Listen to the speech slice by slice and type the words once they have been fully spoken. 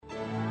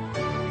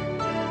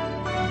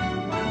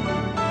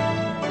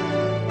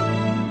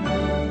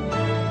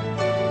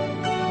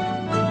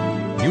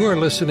You are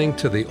listening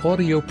to the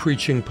audio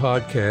preaching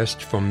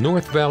podcast from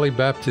North Valley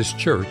Baptist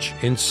Church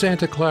in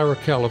Santa Clara,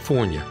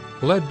 California,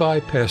 led by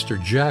Pastor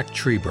Jack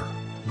Trieber.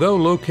 Though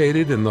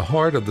located in the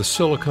heart of the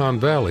Silicon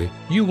Valley,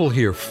 you will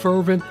hear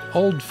fervent,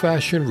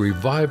 old-fashioned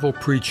revival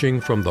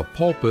preaching from the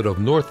pulpit of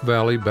North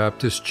Valley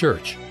Baptist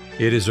Church.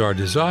 It is our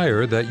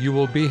desire that you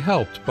will be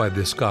helped by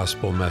this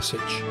gospel message.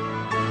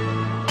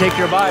 Take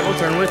your Bible,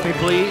 turn with me,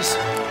 please.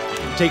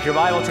 Take your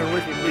Bible, turn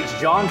with me, please.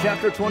 John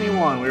chapter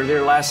 21. We were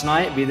there last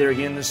night, be there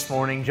again this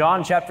morning.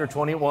 John chapter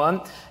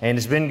 21, and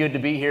it's been good to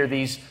be here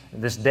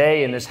this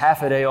day and this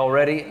half a day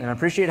already. And I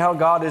appreciate how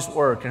God has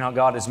worked and how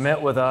God has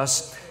met with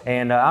us.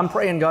 And I'm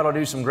praying God will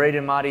do some great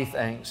and mighty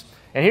things.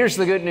 And here's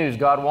the good news.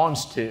 God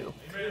wants to,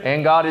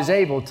 and God is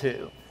able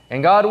to.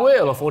 And God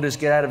will if we'll just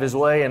get out of His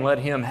way and let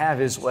Him have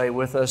His way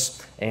with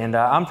us. And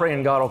I'm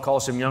praying God will call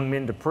some young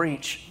men to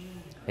preach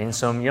and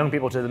some young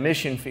people to the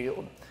mission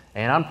field.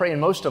 And I'm praying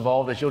most of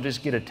all that you'll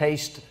just get a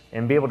taste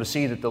and be able to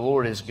see that the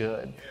Lord is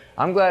good.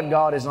 I'm glad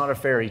God is not a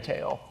fairy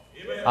tale.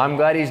 I'm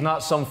glad He's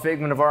not some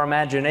figment of our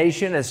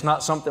imagination. It's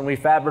not something we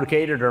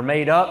fabricated or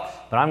made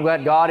up. But I'm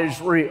glad God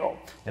is real.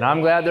 And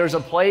I'm glad there's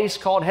a place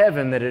called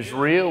heaven that is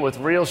real, with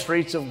real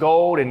streets of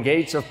gold and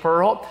gates of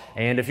pearl.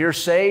 And if you're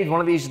saved, one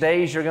of these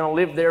days you're going to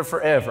live there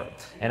forever.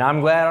 And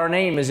I'm glad our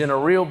name is in a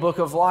real book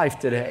of life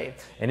today.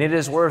 And it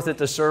is worth it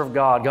to serve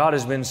God. God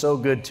has been so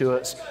good to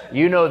us.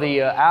 You know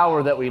the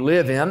hour that we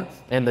live in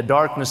and the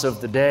darkness of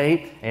the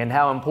day, and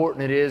how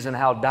important it is and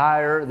how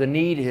dire the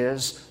need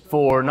is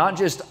for not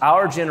just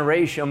our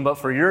generation, but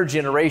for your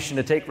generation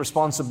to take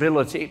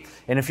responsibility.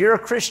 And if you're a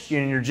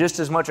Christian, you're just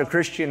as much a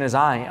Christian as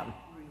I am.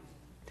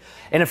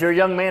 And if you're a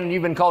young man and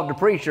you've been called to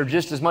preach, you're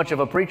just as much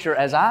of a preacher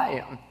as I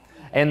am.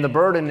 And the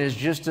burden is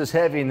just as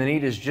heavy and the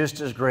need is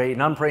just as great.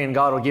 And I'm praying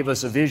God will give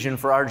us a vision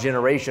for our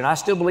generation. I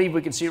still believe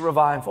we could see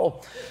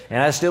revival. And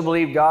I still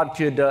believe God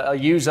could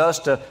use us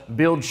to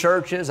build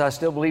churches. I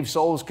still believe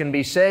souls can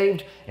be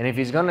saved. And if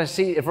we're going to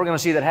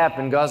see that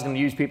happen, God's going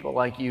to use people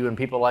like you and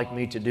people like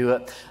me to do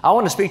it. I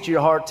want to speak to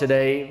your heart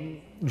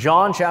today,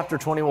 John chapter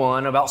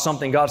 21, about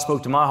something God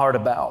spoke to my heart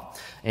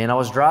about. And I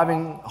was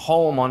driving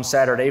home on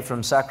Saturday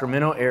from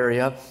Sacramento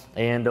area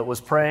and was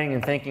praying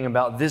and thinking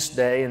about this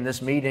day and this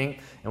meeting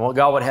and what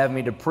God would have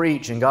me to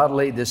preach. And God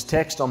laid this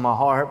text on my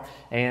heart.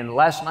 And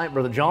last night,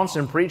 Brother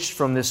Johnson preached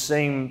from this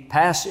same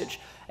passage.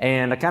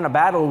 And I kind of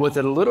battled with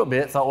it a little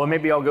bit. Thought, well,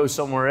 maybe I'll go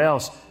somewhere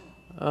else.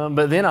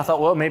 But then I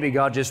thought, well, maybe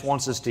God just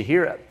wants us to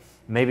hear it.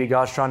 Maybe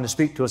God's trying to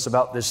speak to us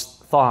about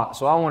this thought.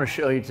 So I want to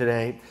show you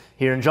today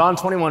here in John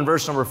 21,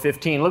 verse number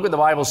 15. Look what the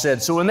Bible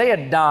said. So when they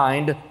had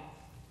dined,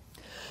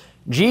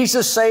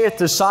 Jesus saith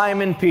to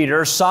Simon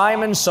Peter,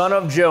 Simon, son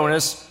of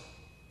Jonas,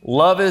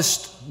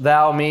 lovest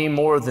thou me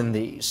more than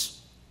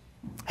these?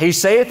 He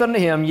saith unto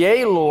him,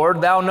 Yea,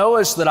 Lord, thou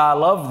knowest that I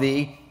love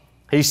thee.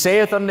 He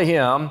saith unto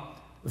him,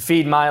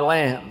 Feed my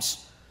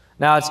lambs.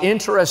 Now it's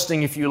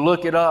interesting if you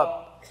look it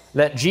up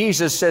that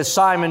Jesus says,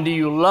 Simon, do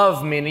you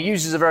love me? And He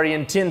uses a very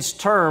intense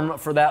term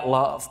for that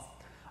love,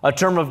 a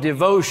term of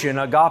devotion,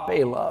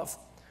 agape love.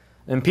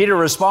 And Peter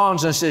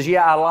responds and says,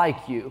 yeah, I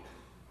like you.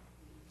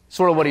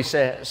 Sort of what he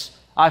says.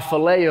 I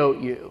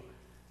phileo you.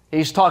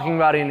 He's talking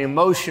about an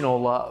emotional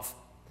love.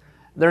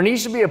 There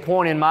needs to be a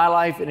point in my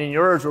life and in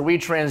yours where we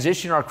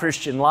transition our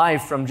Christian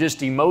life from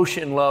just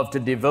emotion love to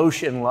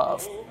devotion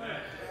love.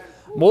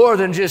 More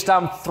than just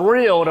I'm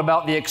thrilled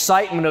about the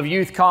excitement of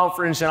youth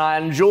conference and I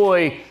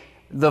enjoy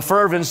the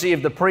fervency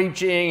of the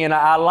preaching and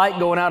I like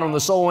going out on the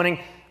soul winning.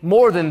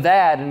 More than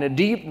that, in a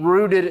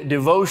deep-rooted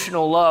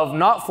devotional love,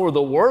 not for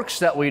the works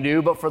that we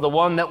do, but for the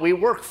one that we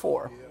work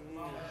for.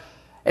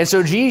 And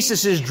so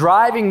Jesus is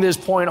driving this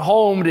point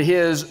home to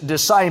His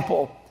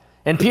disciple.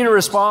 And Peter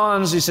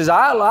responds, he says,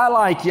 I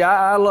like you,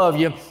 I love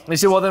you. And he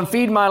said, well, then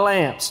feed my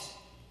lambs.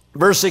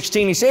 Verse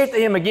 16, he saith to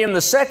him again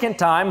the second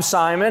time,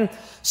 Simon,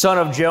 son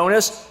of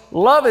Jonas,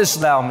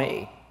 lovest thou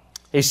me?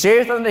 He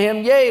saith unto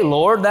him, Yea,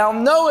 Lord, thou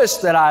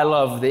knowest that I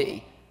love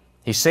thee.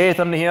 He saith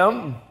unto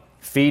him,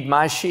 Feed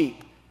my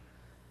sheep.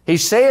 He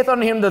saith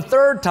unto him the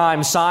third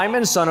time,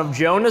 Simon, son of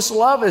Jonas,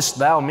 lovest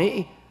thou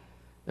me?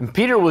 And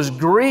Peter was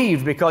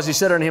grieved because he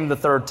said unto him the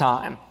third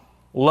time,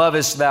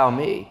 Lovest thou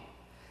me?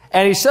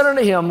 And he said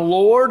unto him,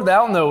 Lord,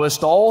 thou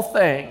knowest all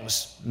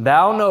things.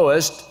 Thou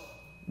knowest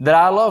that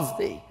I love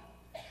thee.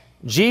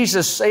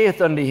 Jesus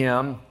saith unto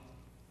him,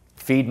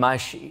 Feed my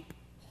sheep.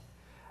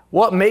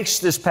 What makes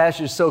this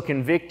passage so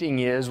convicting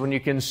is when you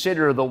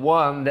consider the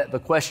one that the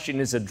question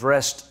is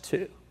addressed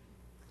to.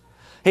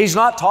 He's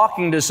not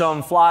talking to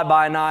some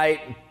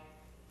fly-by-night,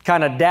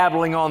 kind of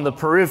dabbling on the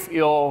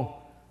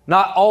peripheral,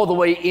 not all the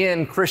way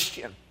in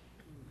Christian.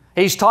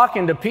 He's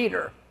talking to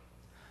Peter.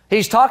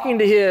 He's talking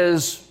to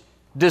his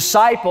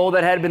disciple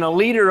that had been a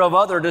leader of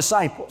other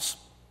disciples.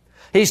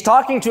 He's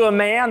talking to a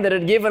man that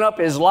had given up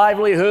his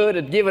livelihood,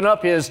 had given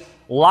up his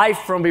life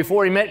from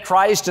before he met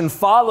Christ and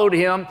followed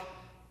Him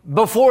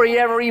before he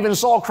ever even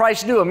saw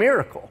Christ do a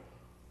miracle.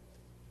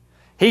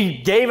 He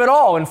gave it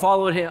all and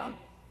followed Him.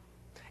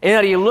 And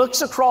that he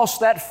looks across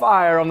that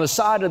fire on the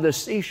side of the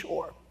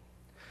seashore.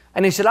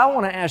 And he said, I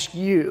want to ask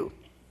you,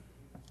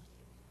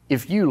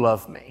 if you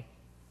love me.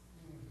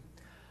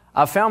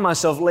 I've found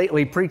myself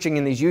lately preaching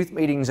in these youth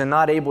meetings and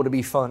not able to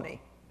be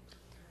funny.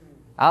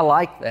 I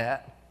like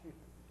that.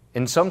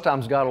 And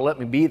sometimes God will let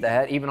me be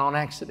that, even on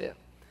accident.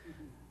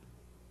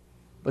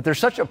 But there's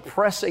such a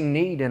pressing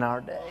need in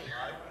our day.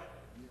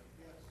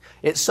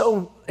 It's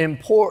so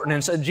important.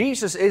 And so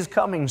Jesus is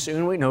coming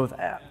soon, we know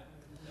that.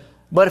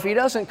 But if He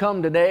doesn't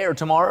come today or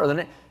tomorrow,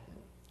 then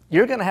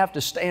you're going to have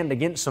to stand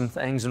against some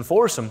things and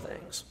for some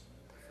things.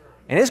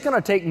 And it's going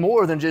to take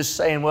more than just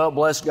saying, well,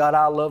 bless God,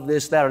 I love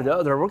this, that, or the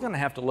other. We're going to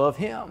have to love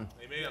Him.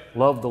 Amen.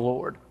 Love the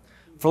Lord.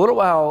 For a little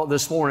while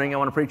this morning, I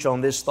want to preach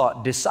on this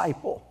thought.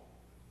 Disciple,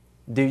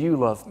 do you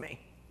love me?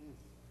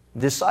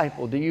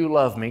 Disciple, do you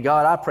love me?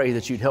 God, I pray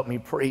that You'd help me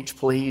preach,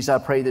 please. I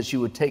pray that You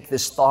would take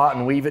this thought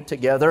and weave it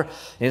together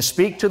and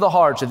speak to the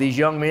hearts of these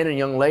young men and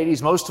young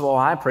ladies. Most of all,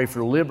 I pray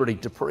for liberty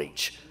to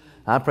preach.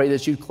 I pray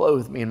that You'd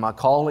clothe me in my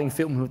calling,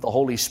 fill me with the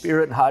Holy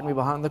Spirit, and hide me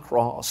behind the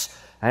cross.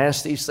 I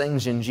ask these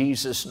things in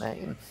Jesus'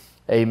 name.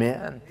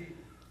 Amen.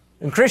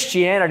 And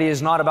Christianity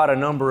is not about a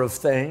number of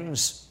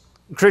things.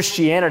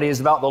 Christianity is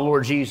about the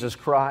Lord Jesus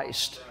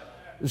Christ.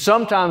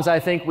 Sometimes I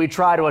think we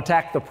try to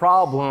attack the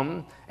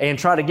problem and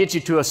try to get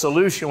you to a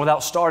solution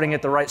without starting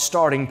at the right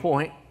starting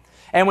point.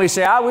 And we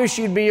say, I wish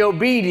you'd be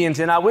obedient,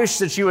 and I wish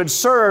that you would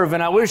serve,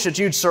 and I wish that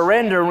you'd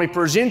surrender, and we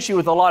present you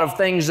with a lot of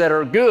things that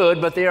are good,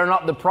 but they are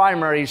not the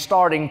primary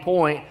starting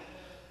point.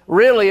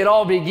 Really, it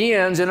all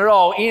begins and it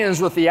all ends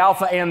with the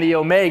Alpha and the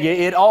Omega.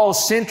 It all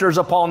centers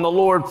upon the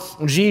Lord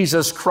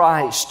Jesus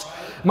Christ.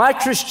 My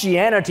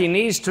Christianity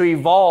needs to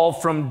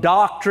evolve from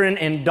doctrine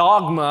and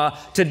dogma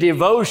to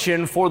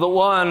devotion for the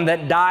one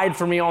that died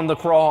for me on the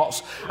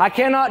cross. I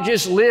cannot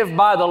just live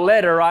by the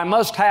letter. I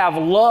must have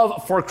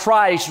love for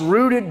Christ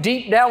rooted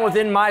deep down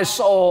within my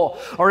soul,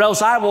 or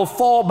else I will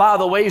fall by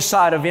the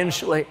wayside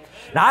eventually.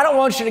 Now, I don't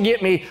want you to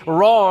get me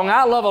wrong.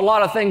 I love a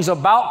lot of things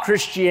about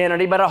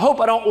Christianity, but I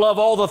hope I don't love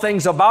all the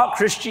things about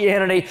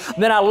Christianity.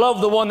 Then I love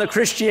the one that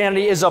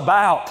Christianity is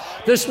about.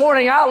 This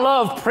morning, I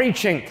love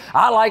preaching.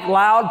 I like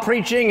loud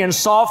preaching and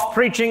soft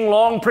preaching,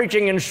 long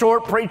preaching and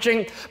short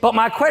preaching. But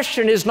my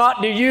question is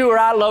not, do you or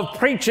I love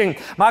preaching?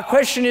 My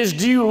question is,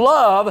 do you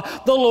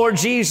love the Lord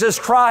Jesus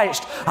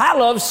Christ? I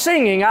love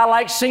singing. I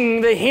like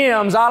singing the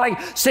hymns. I like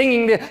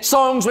singing the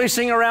songs we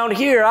sing around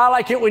here. I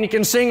like it when you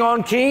can sing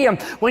on key,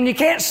 and when you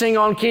can't sing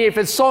on key. If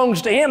it's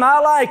songs to Him, I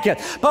like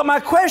it. But my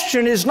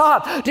question is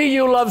not, do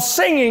you love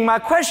singing? My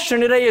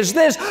question today is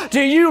this: do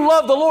you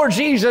love the Lord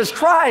Jesus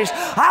Christ?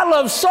 I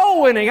love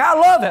soul winning. I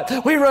love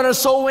it. We run a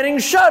soul winning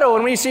shuttle,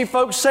 and we see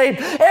folks saved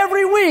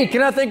every week.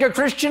 And I think a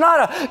Christian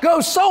ought to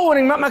go soul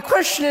winning. But my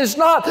question is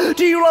not,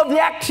 do you love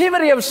the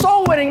activity of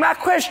soul winning? My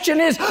question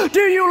is,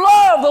 do you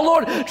love the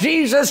Lord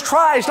Jesus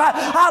Christ?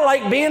 I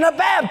like being a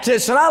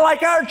Baptist, and I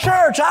like our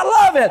church. I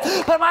love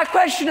it. But my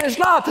question is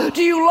not,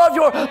 do you love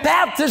your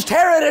Baptist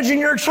heritage in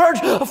your church?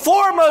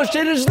 Foremost,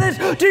 it is this: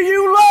 do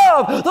you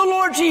love the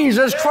Lord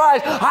Jesus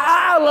Christ?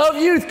 I love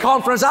youth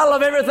conference. I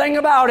love everything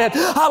about it.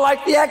 I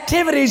like the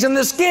activities and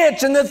the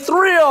skits and the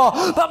thrill.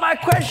 But my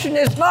question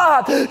is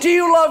not, do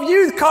you love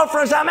youth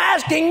conference? I'm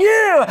asking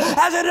you,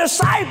 as a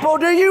disciple,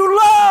 do you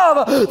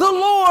love the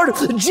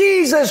Lord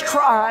Jesus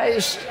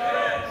Christ?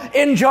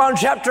 In John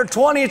chapter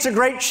 20, it's a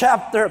great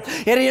chapter.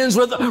 It ends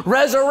with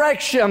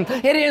resurrection.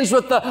 It ends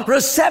with the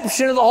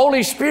reception of the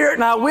Holy Spirit,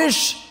 and I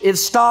wish it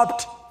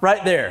stopped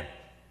right there.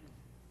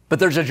 But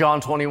there's a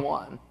John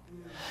 21.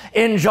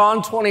 In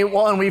John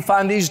 21, we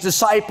find these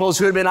disciples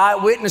who had been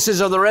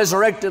eyewitnesses of the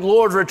resurrected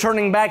Lord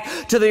returning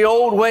back to the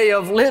old way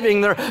of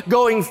living. They're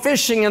going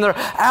fishing and they're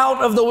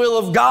out of the will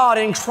of God.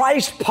 And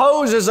Christ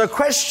poses a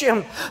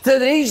question to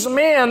these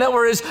men that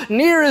were His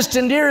nearest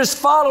and dearest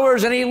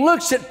followers. And He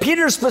looks at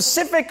Peter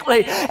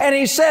specifically and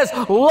He says,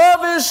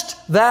 "Lovest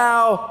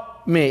thou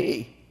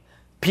me?"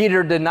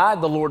 Peter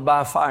denied the Lord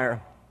by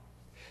fire.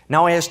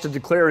 Now he has to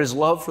declare his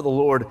love for the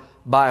Lord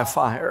by a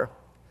fire.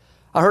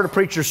 I heard a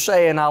preacher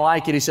say, and I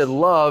like it, he said,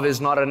 love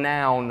is not a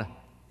noun.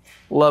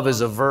 Love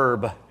is a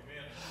verb. Amen.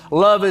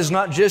 Love is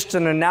not just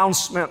an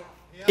announcement.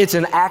 It's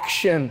an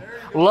action.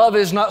 Love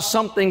is not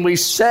something we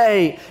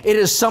say. It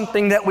is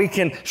something that we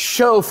can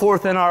show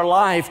forth in our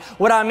life.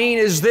 What I mean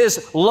is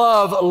this: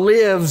 love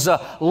lives,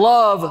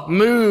 love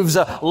moves,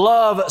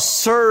 love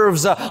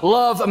serves,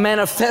 love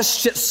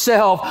manifests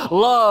itself.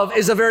 Love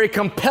is a very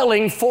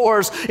compelling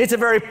force. It's a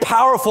very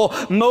powerful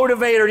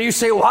motivator. You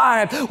say,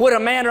 why would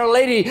a man or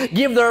lady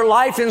give their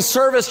life in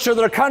service to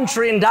their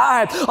country and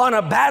die on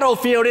a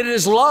battlefield? It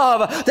is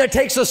love that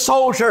takes a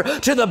soldier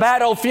to the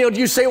battlefield.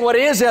 You say, what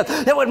is it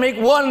that would make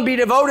one be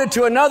devoted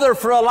to another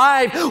for a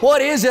life?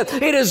 What is it?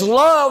 It is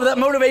love that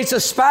motivates a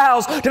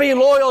spouse to be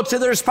loyal to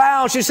their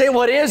spouse. You say,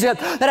 what is it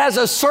that has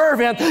a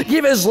servant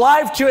give his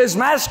life to his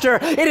master?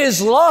 It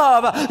is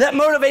love that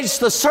motivates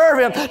the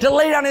servant to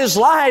lay down his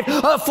life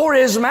for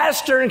his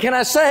master. And can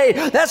I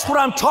say, that's what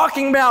I'm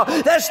talking about.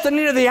 That's the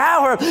need of the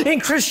hour in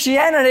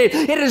Christianity.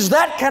 It is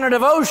that kind of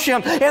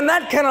devotion and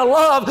that kind of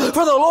love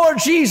for the Lord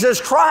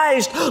Jesus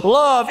Christ.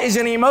 Love is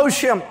an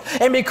emotion.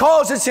 And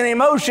because it's an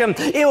emotion,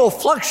 it will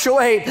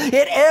fluctuate.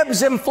 It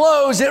ebbs and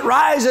flows. It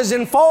rises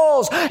and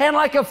falls. And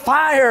like a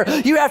fire,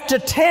 you have to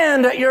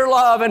tend your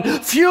love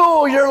and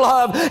fuel your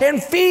love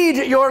and feed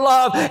your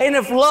love. And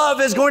if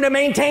love is going to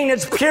maintain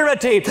its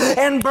purity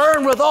and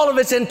burn with all of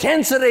its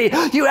intensity,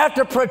 you have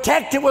to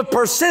protect it with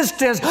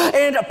persistence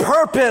and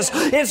purpose.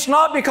 It's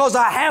not because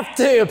I have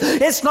to.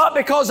 It's not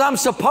because I'm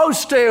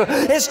supposed to.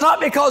 It's not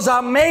because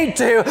I'm made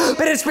to,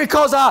 but it's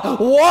because I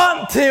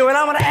want to. And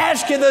I'm going to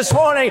ask you this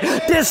morning,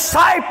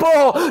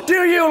 disciple,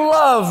 do you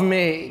love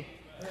me?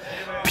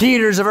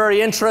 Peter's a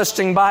very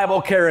interesting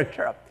Bible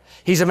character.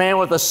 He's a man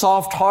with a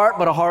soft heart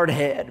but a hard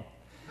head.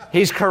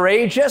 He's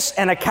courageous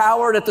and a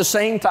coward at the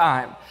same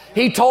time.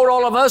 He told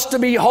all of us to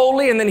be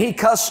holy, and then he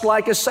cussed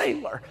like a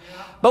sailor.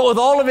 But with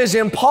all of his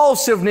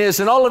impulsiveness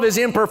and all of his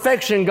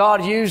imperfection,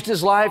 God used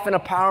his life in a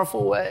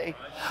powerful way.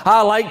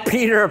 I like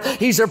Peter.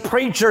 He's a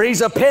preacher.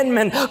 He's a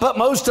penman. But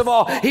most of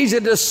all, he's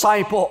a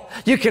disciple.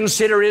 You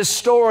consider his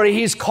story.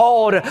 He's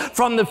called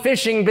from the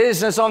fishing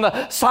business on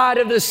the side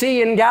of the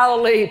sea in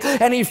Galilee,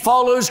 and he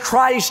follows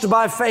Christ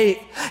by faith.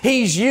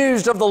 He's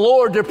used of the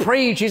Lord to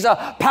preach. He's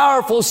a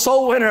powerful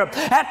soul winner.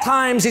 At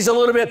times, he's a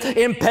little bit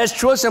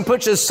impetuous and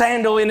puts his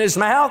sandal in his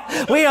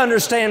mouth. We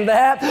understand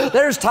that.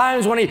 There's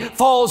times when he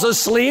falls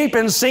asleep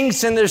and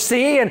sinks in the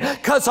sea and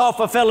cuts off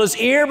a fellow's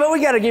ear, but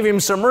we got to give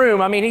him some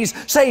room. I mean, he's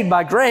saved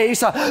by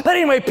grace. But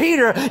anyway,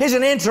 Peter is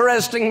an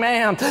interesting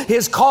man.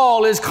 His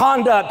call, his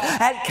conduct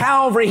at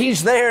Calvary,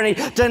 he's there and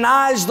he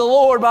denies the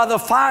Lord by the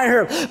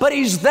fire, but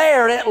he's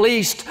there at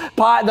least.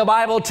 The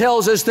Bible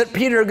tells us that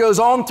Peter goes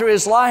on through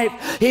his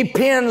life. He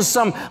pens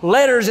some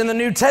letters in the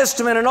New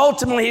Testament, and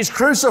ultimately he's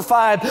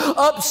crucified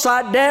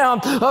upside down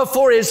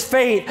for his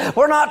faith.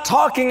 We're not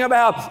talking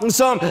about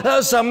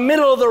some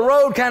middle of the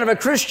road kind of a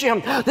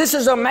Christian. This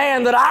is a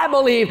man that I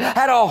believe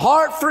had a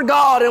heart for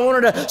God and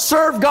wanted to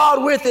serve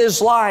God with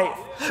his life.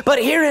 But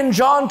here in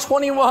John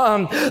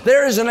 21,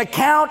 there is an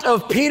account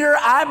of Peter,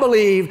 I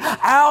believe,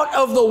 out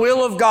of the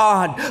will of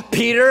God.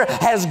 Peter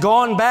has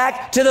gone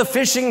back to the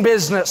fishing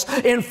business.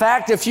 In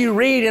fact, if you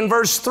read in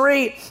verse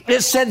 3,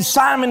 it said,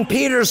 Simon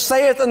Peter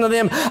saith unto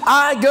them,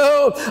 I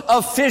go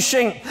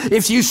a-fishing.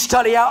 If you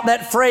study out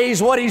that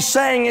phrase, what he's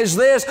saying is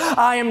this: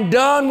 I am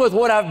done with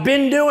what I've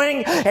been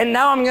doing, and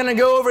now I'm going to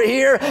go over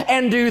here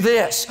and do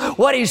this.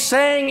 What he's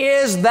saying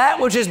is that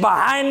which is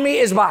behind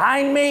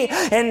me,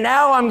 and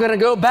now I'm going to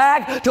go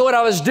back to what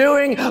I was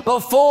doing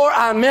before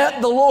I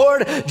met the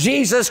Lord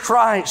Jesus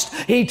Christ.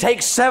 He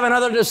takes 7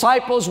 other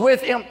disciples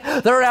with him.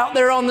 They're out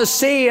there on the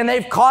sea and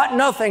they've caught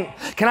nothing.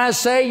 Can I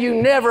say you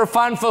never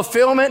find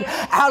fulfillment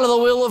out of the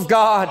will of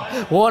God?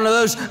 One of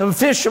those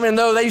fishermen,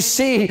 though, they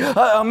see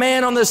a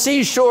man on the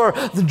seashore,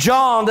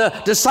 John, the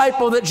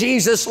disciple that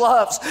Jesus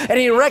loves, and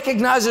he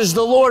recognizes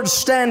the Lord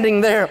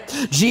standing there.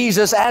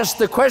 Jesus asked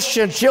the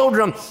question,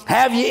 children,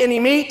 have you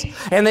any meat?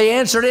 And they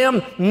answered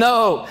him,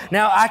 no.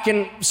 Now I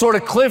can sort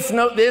of cliff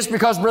note this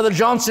because Brother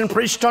Johnson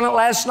preached on it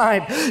last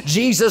night.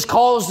 Jesus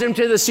calls them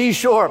to the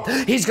seashore.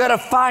 He's got a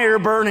fire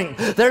burning.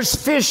 There's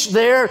fish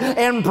there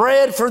and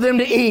bread for them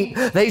to eat.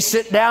 They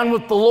sit down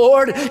with the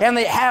Lord and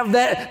they have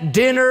that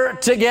dinner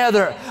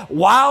together.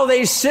 While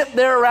they sit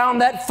there around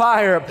that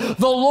fire,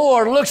 the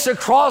Lord looks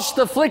across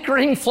the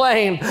flickering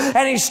flame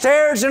and he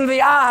stares into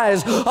the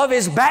eyes of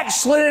his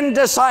backslidden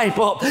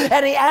disciple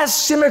and he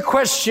asks him a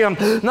question.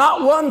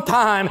 Not one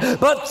time,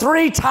 but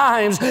 3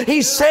 times.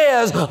 He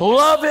says,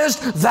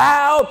 lovest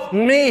thou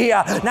me?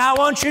 Now I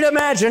want you to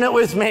imagine it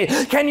with me.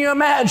 Can you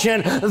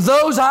imagine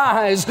those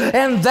eyes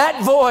and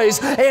that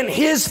voice and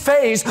his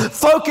face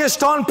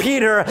focused on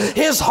Peter,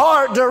 his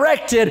heart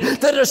directed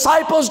the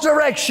disciples'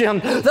 direction,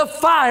 the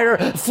fire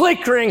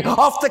flickering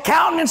off the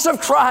countenance of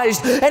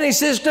Christ, and he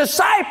says,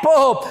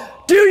 disciple,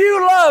 do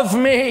you love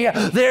me?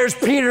 There's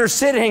Peter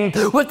sitting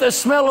with the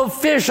smell of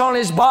fish on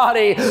his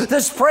body,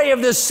 the spray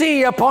of the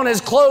sea upon his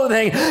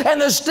clothing,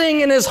 and the sting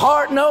in his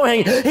heart,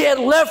 knowing he had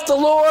left the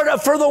Lord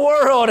for the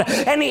world.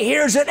 And he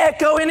hears it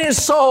echo in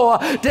his soul,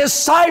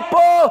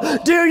 disciple,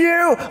 do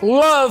you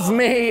love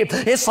me?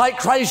 It's like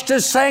Christ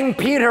is saying,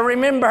 Peter,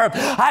 remember,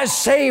 I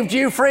saved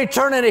you for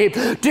eternity.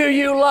 Do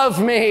you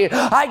love me?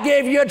 I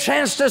gave you a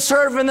chance to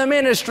serve in the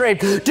ministry.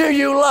 Do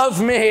you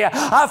love me?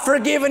 I've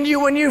forgiven you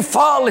when you've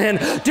fallen.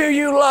 Do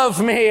you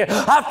love me?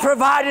 I've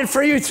provided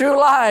for you through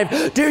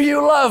life. Do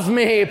you love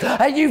me?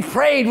 You've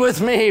prayed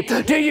with me.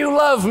 Do you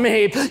love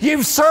me?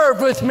 You've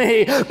served with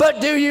me. But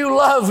do you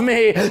love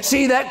me?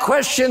 See that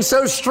question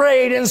so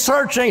straight and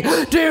searching.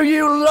 Do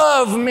you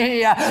love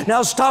me?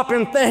 Now stop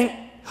and think.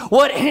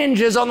 What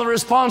hinges on the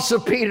response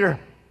of Peter?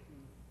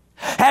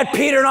 Had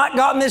Peter not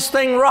gotten this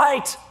thing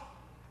right,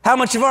 how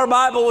much of our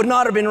Bible would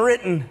not have been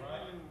written?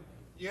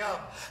 Yeah.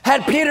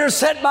 Had Peter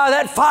sat by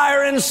that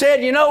fire and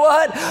said, you know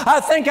what? I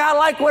think I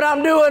like what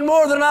I'm doing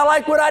more than I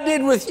like what I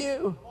did with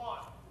you.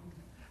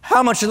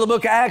 How much of the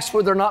book of Acts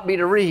would there not be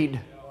to read?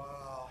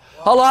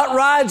 A lot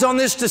rides on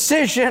this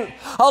decision.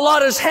 A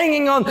lot is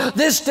hanging on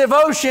this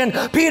devotion.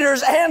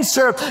 Peter's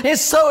answer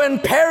is so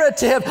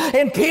imperative.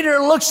 And Peter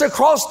looks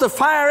across the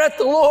fire at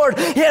the Lord.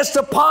 He has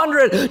to ponder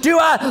it. Do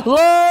I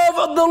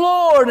love the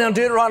Lord? Now,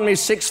 Deuteronomy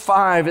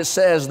 6:5, it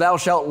says, thou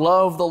shalt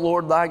love the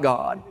Lord thy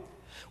God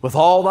with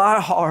all thy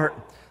heart,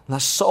 thy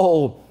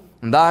soul,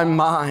 and thy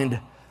mind.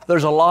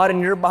 There's a lot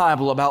in your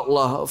Bible about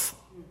love.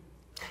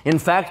 In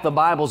fact, the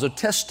Bible's a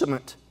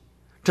testament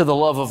to the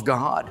love of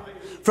God.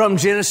 From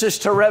Genesis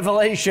to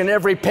Revelation,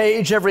 every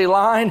page, every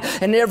line,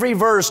 and every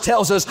verse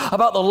tells us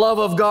about the love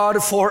of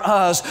God for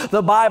us.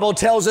 The Bible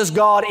tells us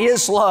God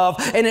is love,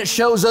 and it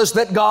shows us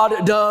that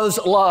God does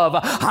love.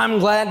 I'm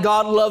glad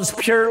God loves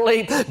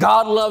purely,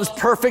 God loves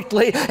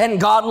perfectly, and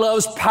God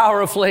loves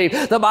powerfully.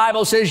 The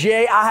Bible says,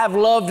 yea, I have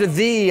loved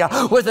thee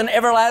with an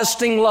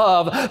everlasting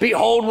love.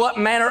 Behold, what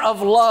manner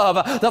of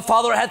love the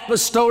Father hath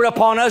bestowed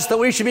upon us, that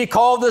we should be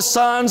called the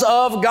sons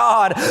of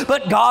God.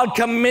 But God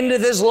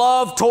commendeth His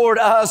love toward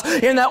us,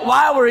 in that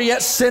while we're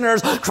yet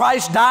sinners,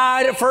 Christ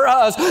died for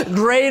us.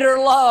 Greater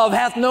love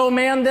hath no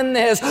man than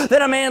this,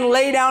 that a man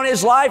lay down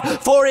his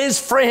life for his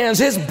friends.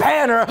 His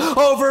banner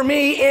over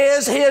me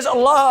is His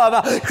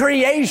love.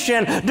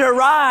 Creation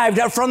derived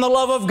from the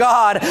love of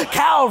God.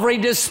 Calvary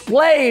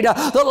displayed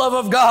the love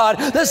of God.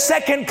 The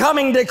second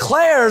coming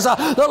declares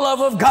the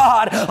love of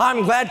God.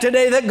 I'm glad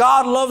today that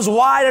God loves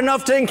wide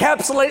enough to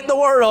encapsulate the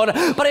world,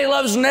 but He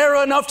loves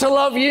narrow enough to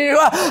love you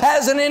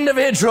as an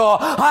individual.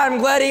 I'm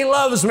glad He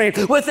loves me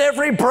with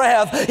every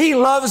breath. He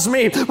loves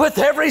me with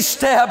every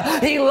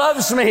step. He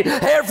loves me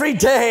every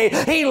day.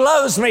 He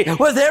loves me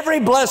with every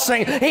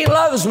blessing. He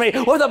loves me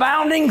with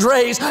abounding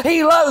grace.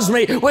 He loves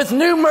me with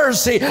new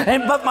mercy.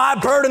 But my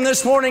burden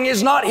this morning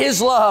is not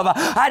His love.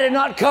 I did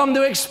not come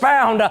to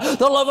expound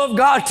the love of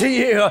God to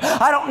you.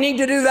 I don't need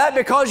to do that,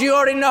 because you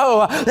already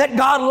know that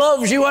God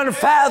loves you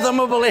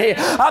unfathomably.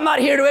 I'm not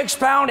here to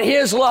expound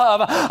His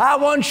love. I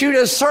want you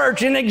to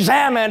search and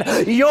examine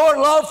your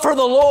love for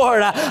the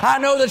Lord. I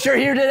know that you're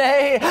here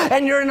today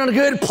and you're in a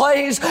good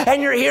place,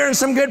 and you're hearing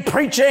some good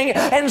preaching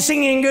and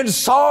singing good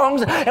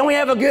songs, and we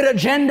have a good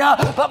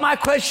agenda. But my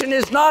question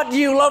is not, do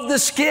you love the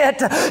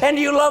skit, and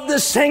do you love the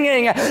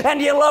singing, and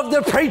do you love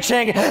the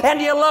preaching, and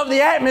do you love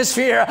the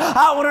atmosphere?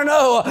 I want to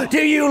know,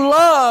 do you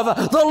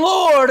love the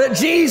Lord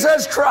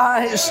Jesus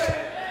Christ?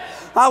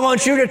 I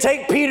want you to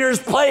take Peter's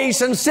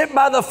place and sit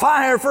by the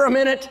fire for a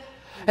minute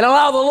and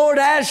allow the Lord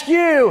to ask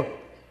you,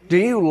 do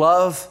you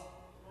love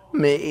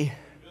me?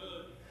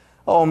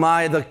 Oh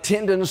my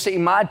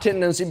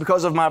tendency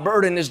because of my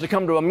burden is to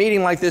come to a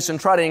meeting like this and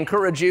try to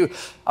encourage you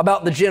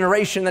about the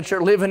generation that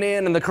you're living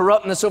in, and the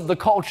corruptness of the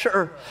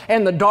culture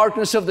and the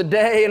darkness of the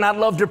day. And I'd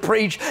love to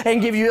preach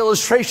and give you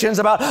illustrations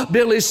about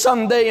Billy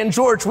Sunday and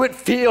George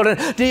Whitfield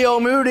and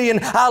D.L. Moody, and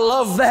I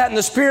love that, and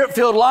the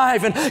Spirit-filled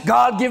life, and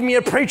God give me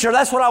a preacher.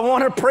 That's what I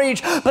want to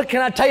preach. But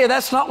can I tell you,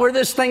 that's not where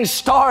this thing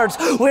starts.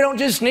 We don't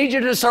just need you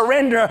to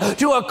surrender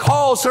to a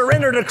call.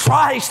 Surrender to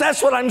Christ.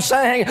 That's what I'm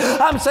saying.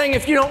 I'm saying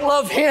if you don't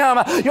love Him,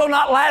 you'll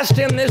not last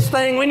in this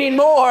thing. We need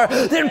more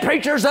than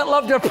preachers that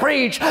love to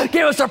preach.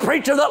 Give us a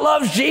preacher that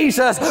loves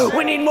Jesus.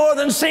 We need more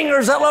than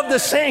singers that love to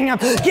sing.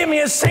 Give me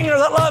a singer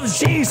that loves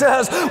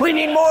Jesus. We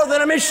need more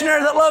than a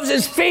missionary that loves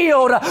his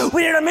field.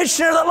 We need a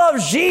missionary that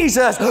loves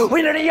Jesus.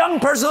 We need a young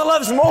person that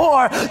loves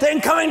more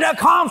than coming to a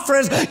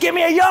conference. Give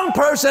me a young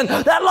person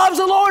that loves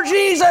the Lord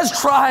Jesus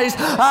Christ.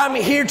 I'm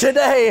here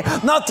today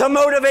not to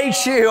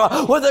motivate you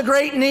with a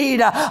great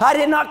need. I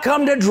did not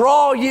come to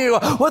draw you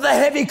with a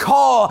heavy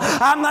call.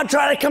 I'm not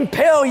trying to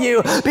compel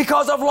you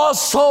because of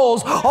lost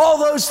souls. All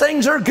those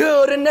things are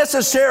good and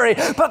necessary,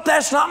 but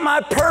that's not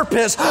my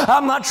purpose.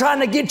 I'm not trying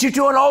to get you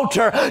to an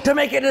altar to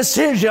make a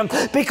decision,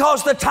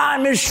 because the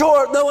time is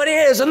short, though it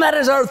is, and that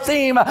is our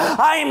theme.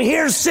 I am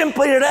here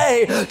simply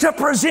today to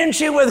present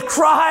you with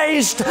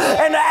Christ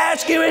and to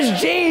ask you, is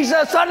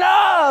Jesus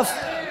enough?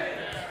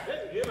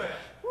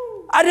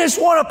 I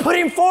just want to put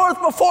Him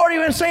forth before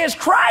you and say, is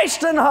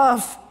Christ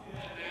enough?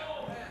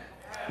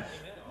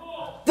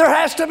 There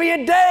has to be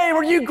a day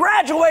where you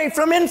graduate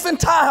from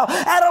infantile,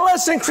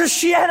 adolescent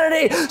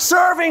Christianity,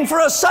 serving for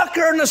a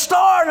sucker and a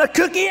star and a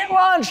cookie at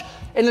lunch,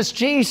 and it's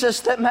Jesus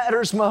that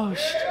matters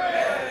most.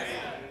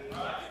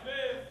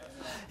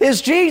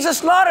 Is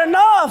Jesus not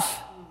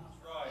enough?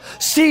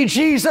 See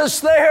Jesus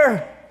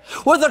there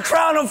with a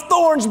crown of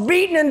thorns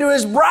beaten into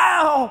His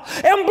brow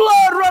and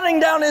blood running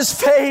down His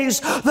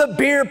face, the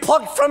beard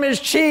plucked from His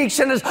cheeks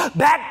and His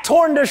back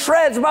torn to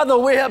shreds by the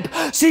whip.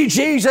 See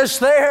Jesus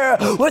there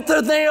with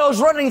the nails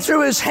running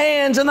through His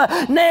hands and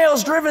the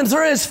nails driven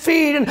through His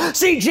feet, and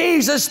see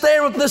Jesus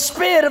there with the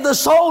spit of the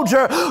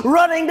soldier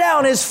running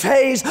down His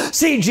face.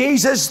 See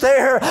Jesus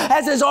there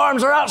as His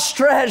arms are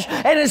outstretched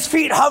and His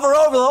feet hover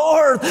over the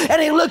earth,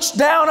 and He looks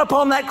down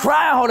upon that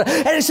crowd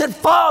and He said,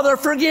 Father,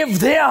 forgive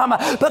them.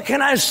 But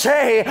can I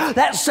say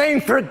that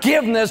same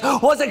forgiveness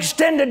was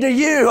extended to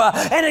you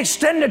and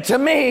extended to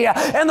me,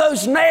 and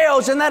those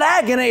nails and that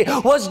agony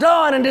was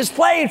done and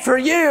displayed for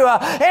you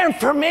and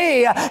for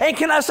me. And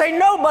can I say,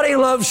 nobody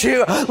loves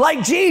you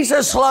like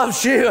Jesus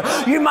loves you.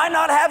 You might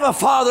not have a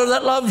father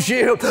that loves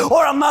you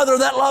or a mother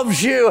that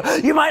loves you.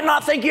 You might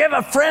not think you have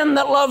a friend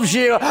that loves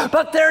you,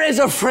 but there is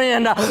a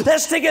friend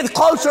that sticketh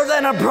closer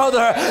than a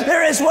brother.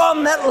 There is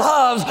one that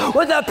loves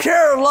with a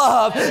pure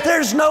love.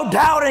 There's no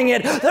doubting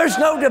it. There's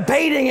no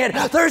debating it.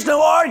 There's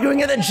no arguing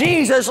that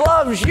Jesus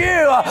loves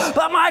you.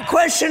 But my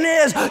question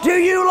is, do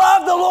you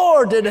love the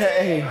Lord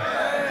today?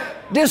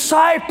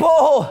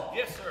 Disciple,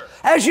 yes, sir.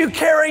 As you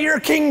carry your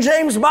King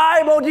James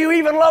Bible, do you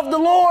even love the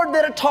Lord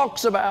that it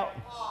talks about?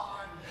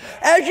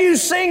 As you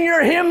sing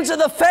your hymns of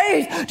the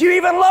faith, do you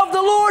even love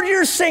the Lord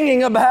you're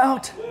singing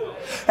about?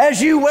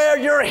 As you wear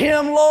your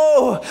hymn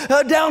low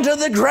down to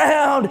the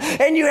ground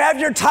and you have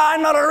your tie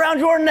knot around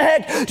your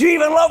neck, do you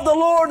even love the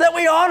Lord that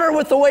we honor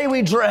with the way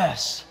we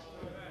dress?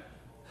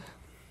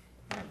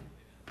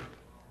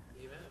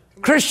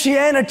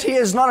 Christianity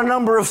is not a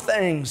number of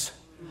things.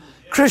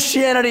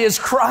 Christianity is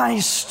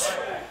Christ.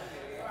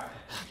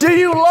 Do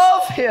you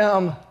love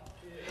Him?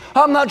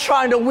 I'm not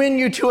trying to win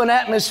you to an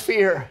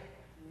atmosphere.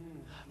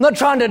 I'm not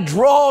trying to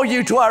draw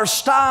you to our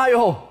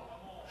style.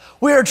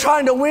 We are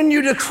trying to win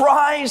you to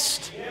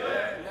Christ.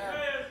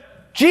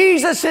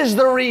 Jesus is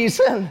the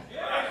reason.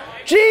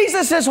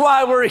 Jesus is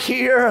why we're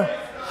here.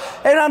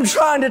 And I'm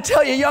trying to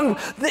tell you,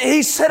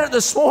 he said it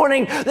this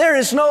morning, there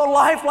is no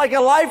life like a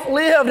life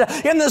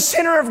lived in the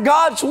center of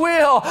God's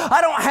will.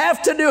 I don't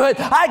have to do it.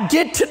 I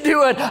get to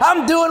do it.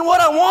 I'm doing what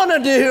I want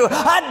to do.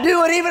 I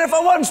do it even if I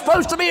wasn't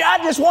supposed to be. I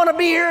just want to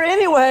be here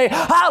anyway.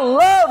 I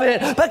love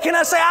it. But can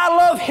I say I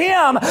love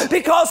Him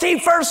because He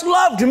first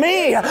loved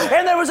me?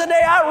 And there was a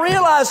day I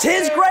realized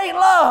His great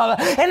love,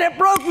 and it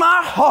broke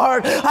my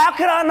heart. How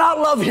could I not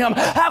love Him?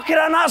 How could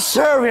I not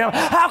serve Him?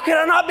 How could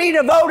I not be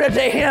devoted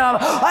to Him?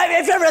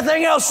 If everything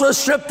else was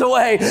stripped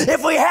away,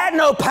 if we had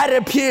no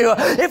padded pew,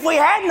 if we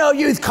had no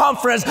youth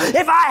conference,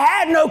 if I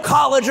had no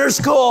college or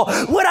school,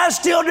 would I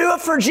still do it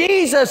for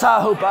Jesus?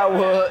 I hope I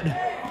would.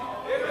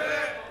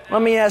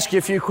 Let me ask you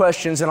a few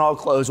questions and I'll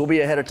close. We'll be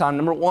ahead of time.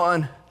 Number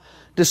one,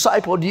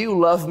 disciple, do you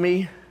love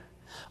me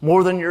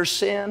more than your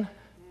sin?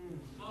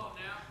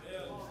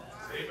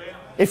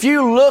 If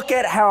you look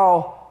at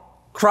how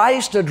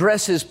Christ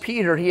addresses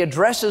Peter, He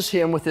addresses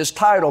him with his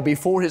title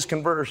before his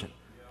conversion.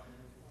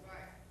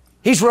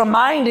 He's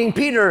reminding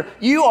Peter,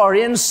 you are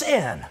in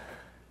sin.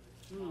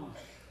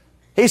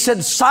 He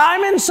said,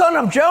 Simon, son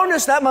of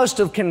Jonas. That must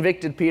have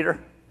convicted Peter.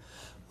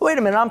 Wait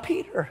a minute, I'm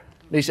Peter.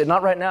 And he said,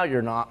 not right now,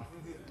 you're not.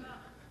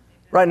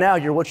 Right now,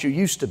 you're what you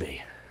used to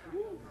be.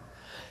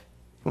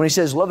 When he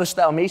says, lovest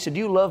thou me? He said, do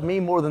you love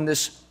me more than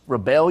this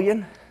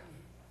rebellion?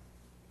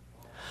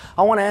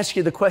 I want to ask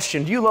you the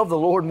question, do you love the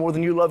Lord more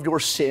than you love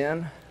your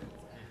sin?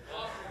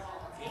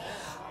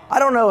 I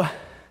don't know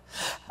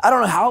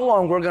how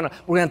long we're gonna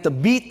have to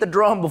beat the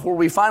drum before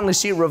we finally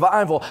see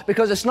revival,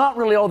 because it's not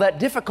really all that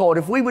difficult.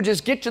 If we would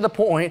just get to the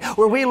point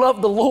where we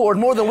love the Lord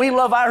more than we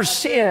love our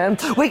sin,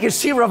 we could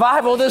see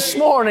revival this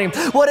morning.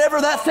 Whatever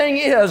that thing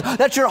is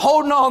that you're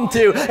holding on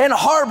to and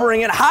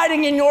harboring and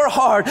hiding in your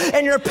heart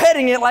and you're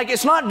petting it like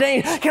it's not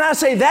dangerous, can I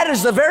say that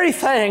is the very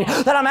thing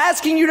that I'm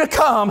asking you to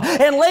come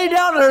and lay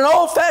down at an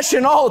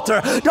old-fashioned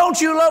altar. Don't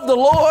you love the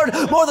Lord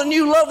more than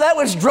you love that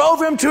which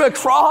drove Him to a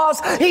cross?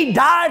 He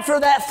died for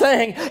that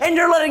thing, and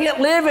you're letting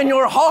it live in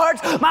your heart.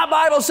 My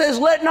Bible says,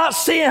 let not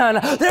sin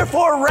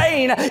therefore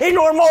reign in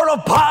your mortal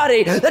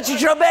body, that you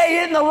should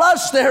obey it in the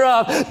lust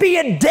thereof,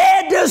 being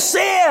dead to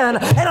sin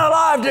and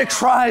alive to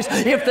Christ.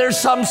 If there's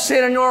some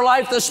sin in your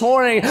life this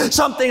morning,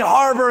 something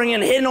harboring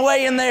and hidden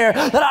away in there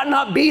that ought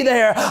not be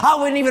there, I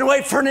wouldn't even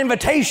wait for an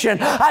invitation.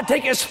 I'd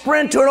take a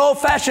sprint to an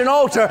old-fashioned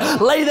altar,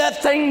 lay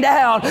that thing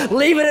down,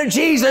 leave it at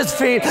Jesus'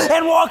 feet,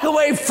 and walk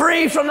away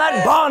free from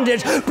that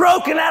bondage,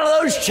 broken out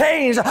of those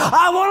chains.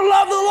 I want to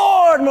love the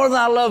Lord more than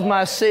I love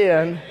my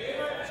sin.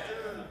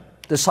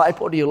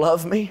 Disciple, do you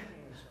love me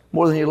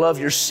more than you love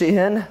your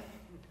sin?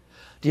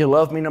 Do you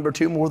love me, number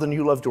two, more than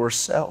you love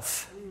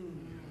yourself?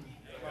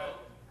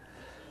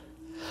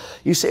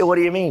 You say, what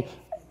do you mean?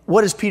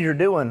 What is Peter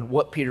doing?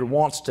 What Peter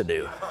wants to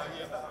do.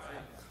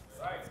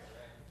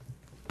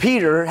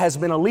 Peter has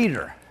been a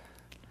leader.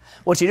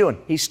 What's he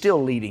doing? He's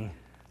still leading.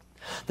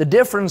 The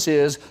difference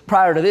is,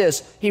 prior to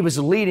this, he was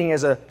leading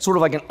as a sort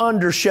of like an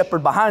under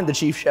shepherd behind the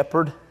chief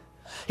shepherd.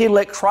 He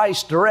let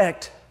Christ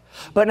direct.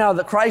 But now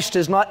that Christ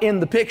is not in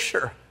the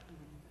picture,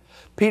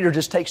 Peter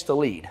just takes the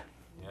lead.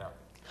 Yeah.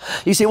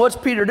 You see, what's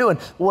Peter doing?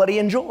 What he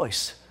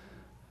enjoys.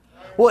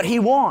 What he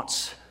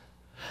wants.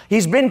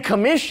 He's been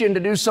commissioned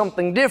to do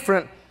something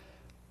different,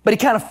 but he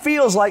kind of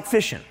feels like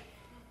fishing.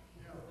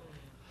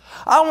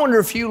 I wonder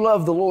if you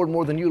love the Lord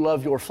more than you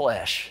love your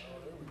flesh.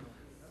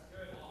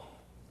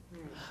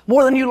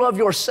 More than you love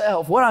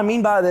yourself. What I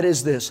mean by that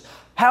is this.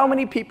 How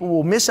many people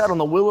will miss out on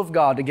the will of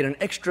God to get an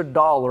extra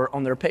dollar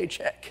on their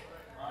paycheck?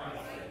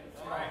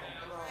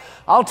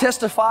 I'll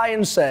testify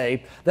and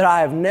say that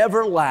I have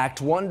never lacked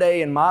one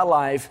day in my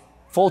life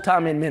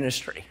full-time in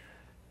ministry.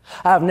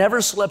 I've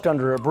never slept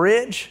under a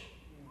bridge.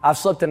 I've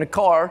slept in a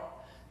car,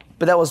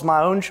 but that was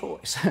my own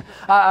choice.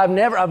 I've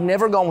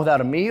never gone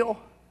without a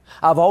meal.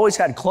 I've always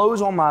had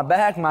clothes on my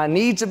back. My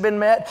needs have been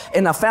met,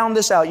 and I found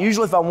this out.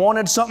 Usually if I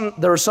wanted something,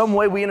 there was some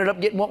way we ended up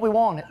getting what we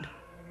wanted.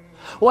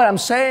 What I'm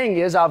saying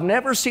is I've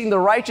never seen the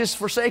righteous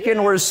forsaken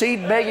or his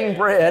seed begging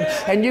bread,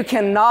 and you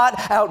cannot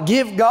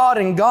outgive God,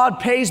 and God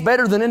pays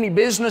better than any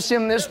business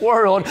in this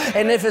world.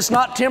 And if it's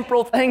not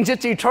temporal things,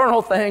 it's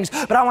eternal things.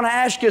 But I want to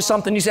ask you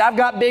something. You say, I've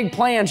got big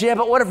plans. Yeah,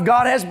 but what if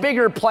God has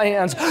bigger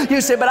plans?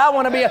 You say, but I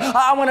want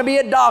to be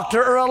a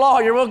doctor or a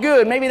lawyer. Well,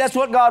 good. Maybe that's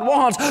what God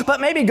wants. But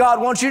maybe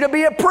God wants you to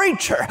be a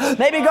preacher.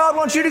 Maybe God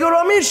wants you to go to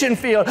a mission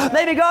field.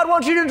 Maybe God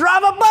wants you to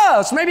drive a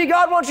bus. Maybe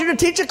God wants you to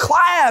teach a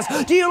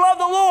class. Do you love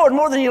the Lord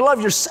more than you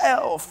love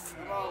yourself?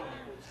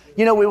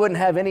 You know, we wouldn't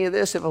have any of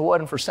this if it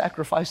wasn't for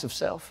sacrifice of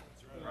self.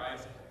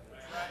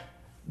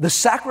 The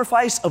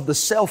sacrifice of the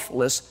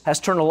selfless has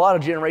turned a lot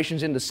of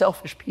generations into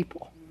selfish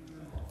people.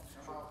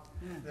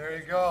 There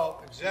you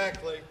go.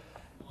 Exactly.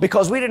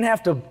 Because we didn't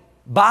have to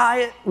buy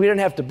it, we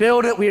didn't have to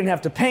build it, we didn't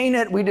have to paint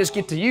it, we just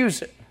get to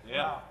use it.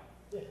 Yeah.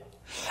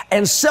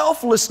 And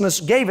selflessness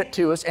gave it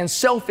to us, and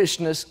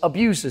selfishness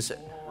abuses it.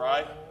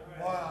 Right.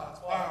 Wow. It's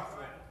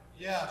powerful.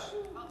 Yes.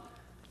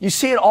 You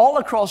see it all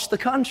across the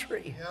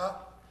country. Yeah.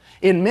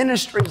 In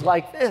ministries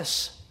like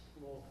this,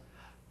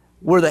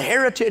 where the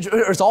heritage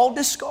is all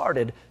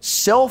discarded,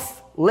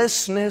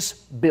 selflessness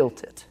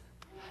built it,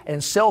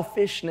 and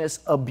selfishness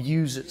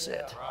abuses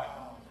it.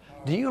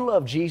 Do you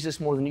love Jesus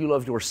more than you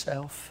love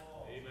yourself?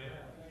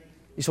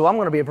 You say, well, I'm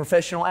going to be a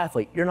professional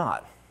athlete. You're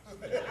not.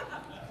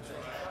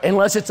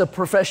 Unless it's a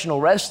professional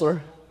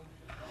wrestler.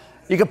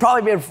 You could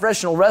probably be a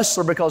professional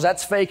wrestler because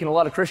that's fake and a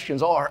lot of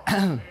Christians are.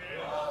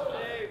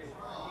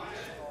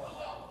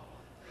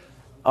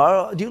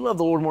 Do you love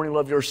the Lord more than you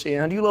love your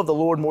sin? Do you love the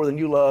Lord more than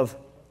you love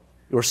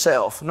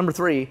yourself? Number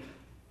 3,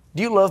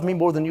 do you love me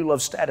more than you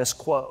love status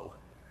quo?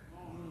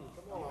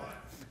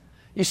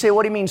 You say,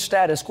 what do you mean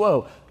status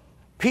quo?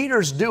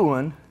 Peter's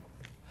doing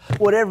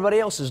what everybody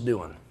else is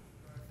doing.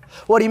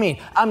 What do you mean?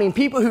 I mean,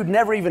 people who'd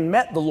never even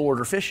met the Lord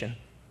are fishing.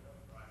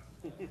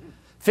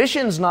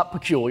 Fishing's not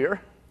peculiar.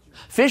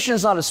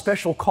 Fishing's not a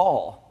special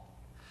call.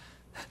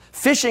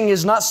 Fishing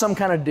is not some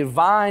kind of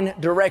divine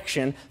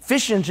direction.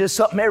 Fishing's just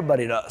something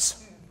everybody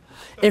does.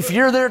 If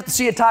you're there at the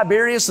Sea of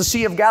Tiberias, the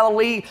Sea of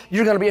Galilee,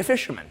 you're going to be a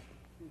fisherman.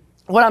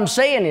 What I'm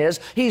saying is,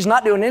 he's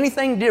not doing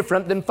anything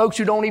different than folks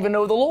who don't even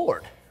know the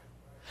Lord.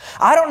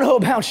 I don't know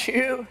about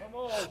you,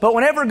 but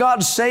whenever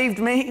God saved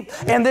me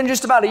and then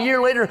just about a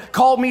year later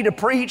called me to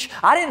preach,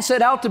 I didn't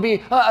set out to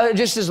be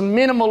just as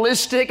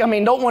minimalistic. I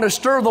mean, don't want to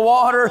stir the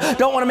water,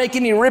 don't want to make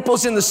any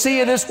ripples in the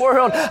sea of this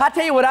world. I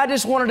tell you what, I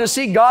just wanted to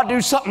see God do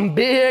something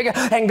big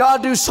and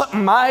God do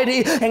something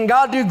mighty and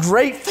God do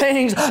great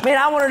things. Man,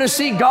 I wanted to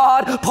see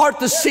God part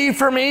the sea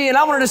for me, and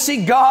I wanted to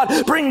see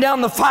God bring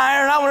down the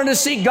fire, and I wanted to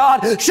see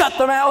God shut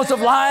the mouths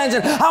of lions,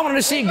 and I wanted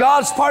to see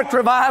God spark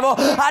revival.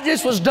 I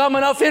just was dumb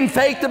enough in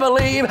faith to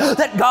believe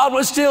that God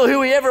was still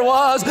who He ever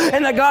was,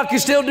 and that God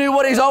could still do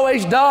what He's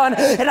always done.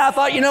 And I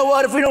thought, you know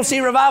what, if we don't see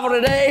revival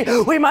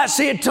today, we might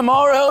see it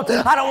tomorrow.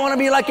 I don't want to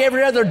be like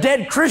every other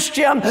dead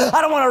Christian.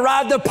 I don't want to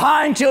ride the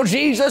pine till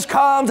Jesus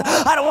comes.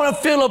 I don't want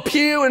to fill a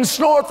pew and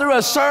snore through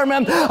a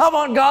sermon. I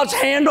want God's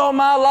hand on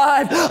my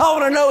life. I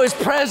want to know His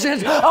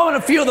presence. I want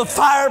to feel the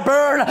fire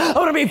burn. I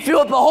want to be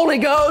filled with the Holy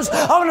Ghost.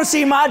 I want to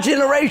see my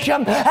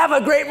generation have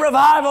a great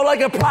revival like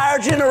a prior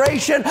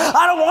generation.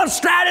 I don't want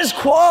status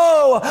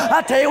quo.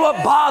 I tell you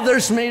what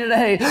bothers me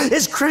today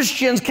is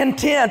Christians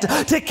content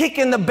to kick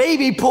in the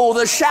baby pool,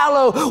 the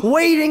shallow,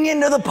 wading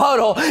into the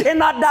puddle and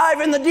not dive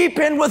in the deep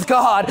end with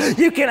God.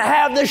 You can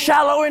have the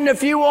shallow end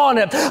if you want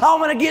it. I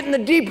want to get in the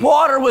deep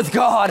water with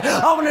God.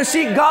 I want to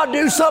see God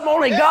do something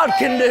only God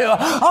can do.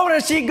 I want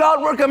to see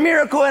God work a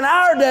miracle in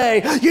our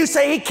day. You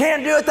say He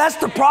can't do it. That's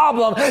the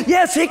problem.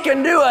 Yes, He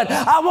can do it.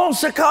 I won't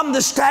succumb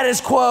to status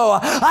quo.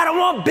 I don't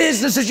want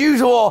business as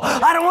usual.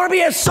 I don't want to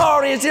be as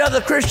sorry as the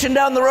other Christian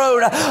down the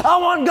road. I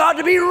want God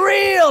to be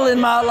real in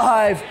my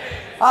life.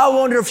 I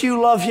wonder if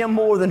you love Him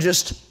more than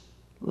just,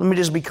 let me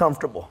just be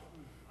comfortable.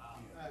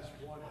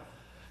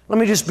 Let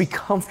me just be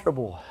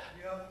comfortable.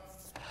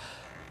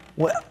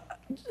 Well,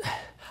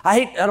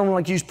 I don't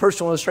like to use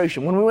personal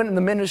illustration. When we went in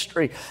the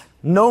ministry,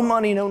 no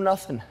money, no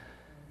nothing.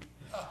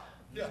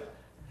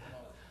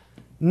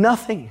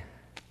 Nothing.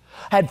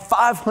 Had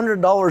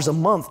 $500 a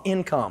month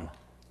income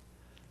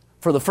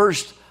for the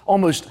first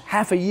almost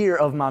half a year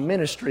of my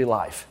ministry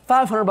life.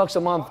 $500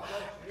 a month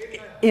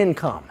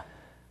income.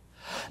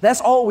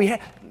 That's all we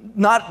had.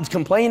 Not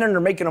complaining or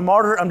making a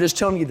martyr. I'm just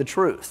telling you the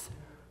truth.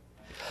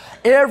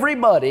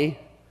 Everybody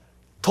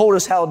told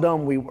us how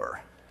dumb we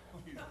were.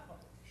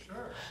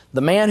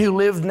 The man who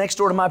lived next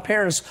door to my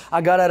parents,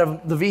 I got out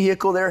of the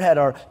vehicle there, had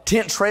our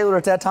tent trailer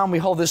at that time. We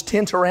hauled this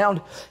tent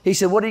around. He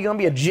said, what are you going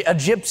to be, a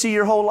gypsy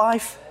your whole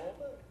life?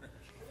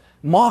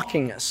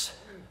 Mocking us.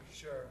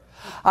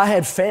 I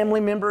had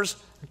family members.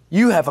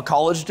 You have a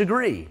college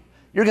degree.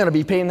 You're going to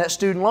be paying that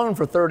student loan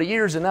for 30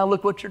 years, and now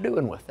look what you're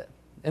doing with it.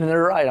 And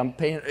they're right, I'm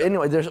paying.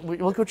 Anyway,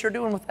 look what you're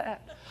doing with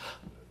that.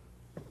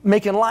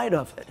 Making light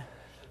of it.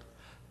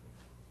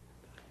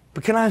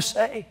 But can I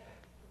say,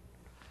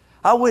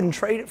 I wouldn't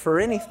trade it for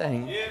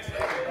anything.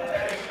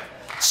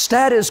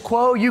 Status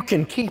quo, you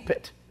can keep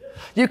it.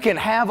 You can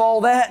have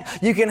all that.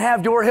 You can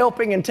have your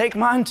helping and take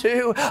mine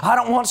too. I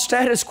don't want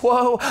status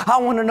quo. I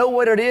want to know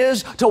what it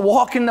is to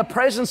walk in the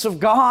presence of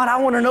God.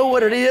 I want to know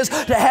what it is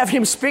to have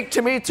Him speak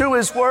to me through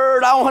His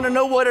Word. I want to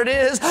know what it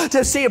is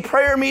to see a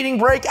prayer meeting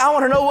break. I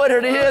want to know what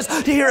it is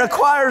to hear a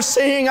choir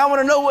sing. I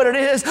want to know what it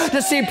is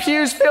to see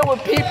pews filled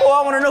with people.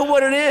 I want to know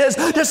what it is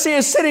to see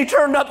a city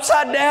turned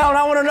upside down.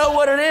 I want to know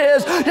what it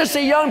is to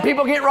see young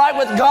people get right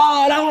with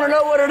God. I want to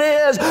know what it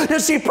is to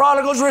see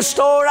prodigals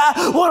restored.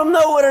 I want to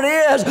know what it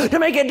is to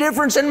make a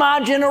difference in my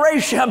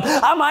generation.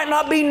 I might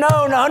not be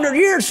known 100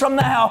 years from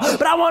now,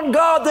 but I want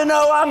God to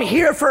know I'm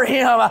here for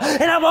Him.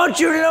 And I want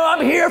you to know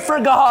I'm here for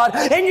God.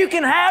 And you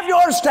can have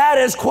your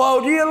status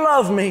quo. Do you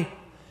love me?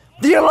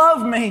 Do you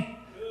love me?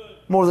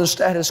 More than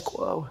status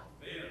quo.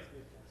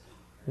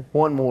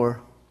 One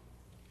more.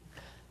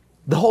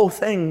 The whole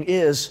thing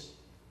is,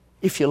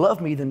 if you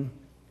love me, then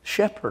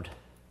shepherd.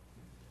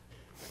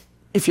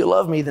 If you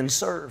love me, then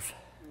serve.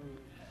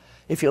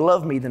 If you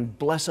love me, then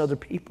bless other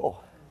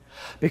people.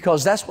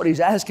 Because that's what He's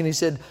asking. He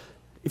said,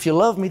 if you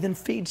love me, then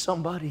feed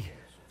somebody.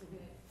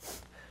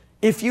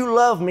 If you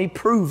love me,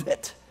 prove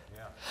it.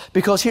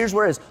 Because here's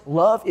where it is.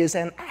 Love is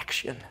an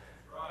action.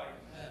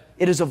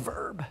 It is a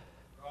verb.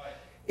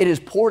 It is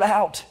poured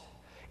out.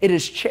 It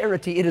is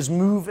charity. It is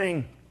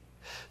moving.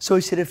 So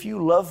He said, if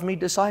you love me,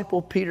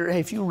 disciple Peter, hey,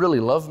 if you really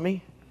love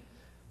me,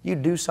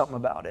 you'd do something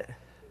about it.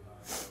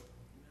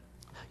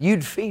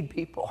 You'd feed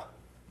people.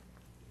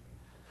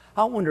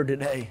 I wonder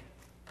today,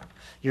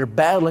 you're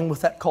battling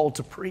with that call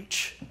to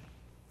preach.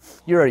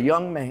 You're a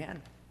young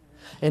man.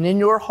 And in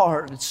your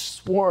heart, it's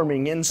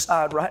swarming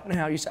inside right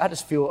now. You say, I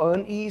just feel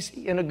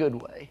uneasy in a good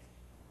way.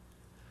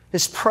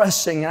 It's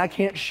pressing and I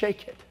can't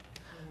shake it.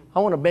 I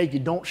want to beg you,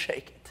 don't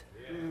shake it.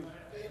 Amen.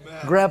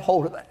 Grab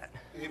hold of that.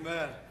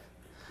 Amen.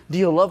 Do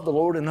you love the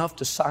Lord enough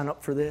to sign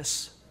up for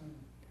this?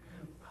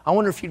 I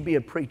wonder if you'd be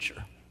a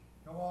preacher.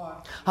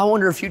 I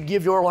wonder if you'd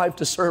give your life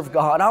to serve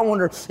God. I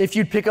wonder if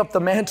you'd pick up the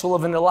mantle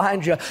of an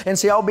Elijah and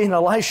say, I'll be an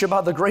Elisha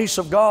by the grace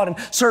of God and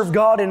serve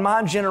God in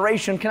my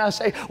generation. Can I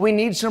say, we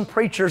need some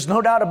preachers,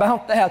 no doubt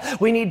about that.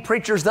 We need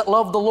preachers that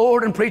love the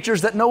Lord and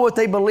preachers that know what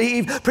they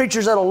believe,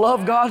 preachers that'll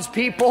love God's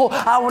people.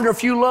 I wonder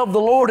if you love the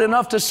Lord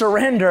enough to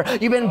surrender.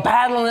 You've been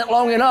battling it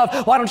long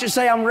enough. Why don't you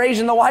say, I'm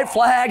raising the white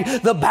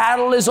flag. The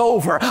battle is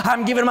over.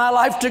 I'm giving my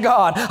life to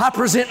God. I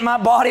present my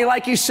body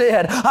like You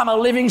said. I'm a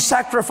living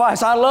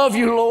sacrifice. I love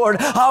You, Lord.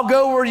 I'll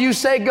go where You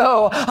say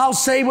go. I'll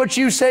say what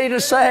You say to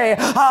say.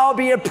 I'll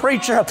be a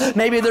preacher.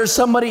 Maybe there's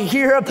somebody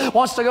here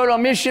wants to go to a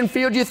mission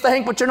field, you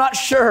think, but you're not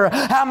sure.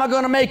 How am I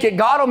going to make it?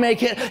 God will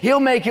make it. He'll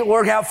make it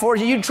work out for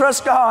you. You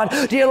trust God.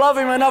 Do you love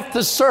Him enough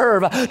to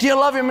serve? Do you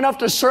love Him enough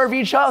to serve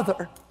each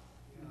other?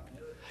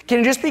 Can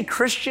you just be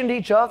Christian to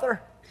each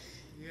other?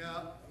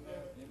 Yeah.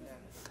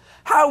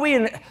 How are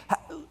we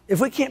if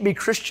we can't be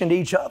Christian to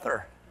each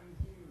other,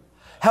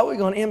 how are we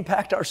going to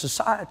impact our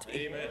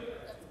society? Amen.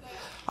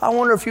 I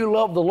wonder if you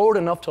love the Lord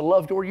enough to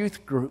love your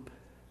youth group.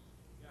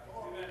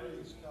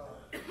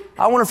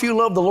 I wonder if you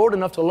love the Lord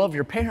enough to love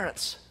your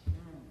parents.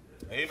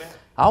 Amen.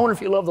 I wonder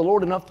if you love the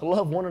Lord enough to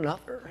love one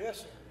another.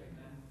 Yes.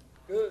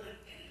 Good.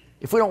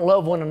 If we don't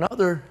love one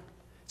another,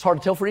 it's hard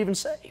to tell if we're even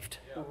saved.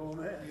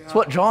 That's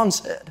what John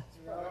said.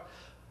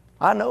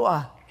 I know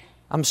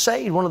I'm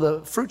saved. One of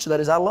the fruits of that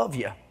is I love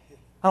you.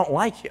 I don't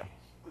like you,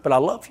 but I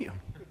love you.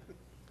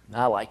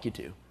 I like you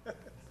too.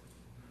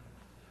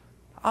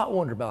 I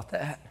wonder about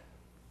that.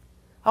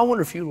 I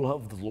wonder if you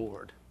love the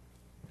Lord.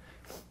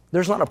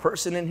 There's not a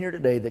person in here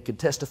today that could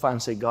testify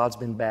and say, God's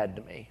been bad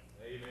to me.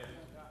 Amen.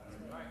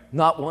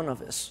 Not one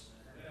of us.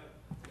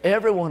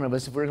 Every one of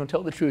us, if we're going to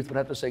tell the truth, would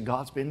have to say,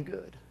 God's been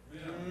good.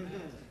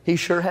 He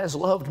sure has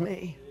loved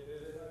me.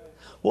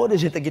 What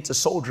is it that gets a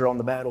soldier on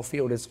the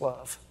battlefield? It's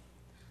love.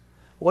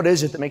 What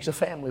is it that makes a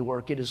family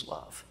work? It is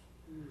love.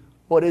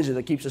 What is it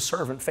that keeps a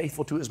servant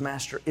faithful to his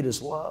master? It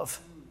is love.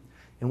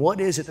 And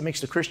what is it that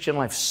makes the Christian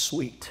life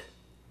sweet?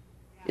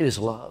 It is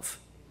love.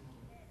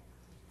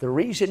 The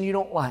reason you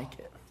don't like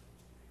it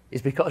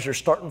is because you're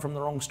starting from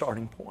the wrong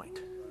starting point.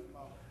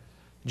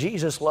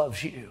 Jesus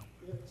loves you.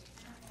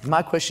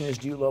 My question is,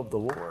 do you love the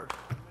Lord?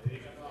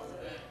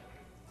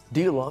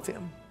 Do you love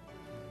Him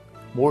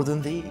more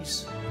than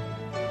these?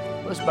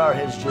 Let's bow our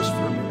heads just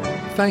for a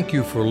minute. Thank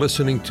you for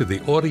listening to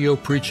the audio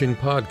preaching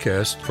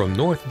podcast from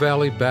North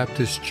Valley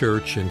Baptist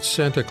Church in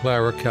Santa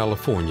Clara,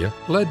 California,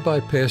 led by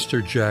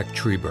Pastor Jack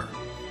Trieber.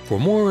 For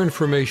more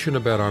information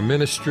about our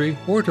ministry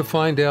or to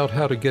find out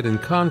how to get in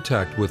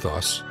contact with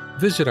us,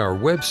 visit our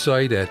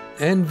website at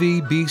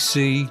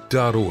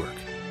nvbc.org.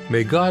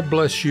 May God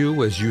bless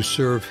you as you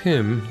serve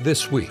Him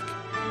this week.